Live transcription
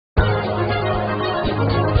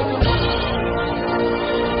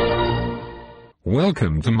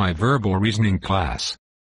Welcome to my verbal reasoning class.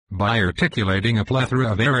 By articulating a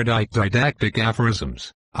plethora of erudite didactic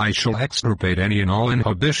aphorisms, I shall extirpate any and all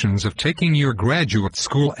inhibitions of taking your graduate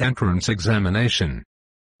school entrance examination.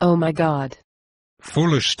 Oh my God.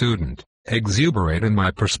 Foolish student, exuberate in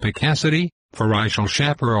my perspicacity, for I shall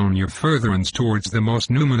chaperone your furtherance towards the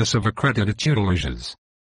most numerous of accredited tutelages.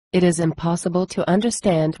 It is impossible to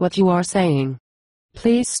understand what you are saying.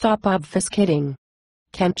 Please stop obfuscating.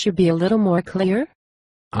 Can't you be a little more clear?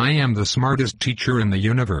 I am the smartest teacher in the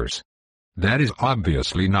universe. That is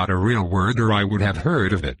obviously not a real word, or I would have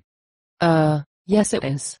heard of it. Yes it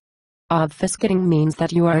is. Obfuscating means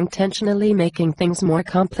that you are intentionally making things more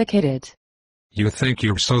complicated. You think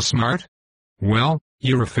you're so smart? Well,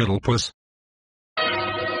 you're a fiddlepuss.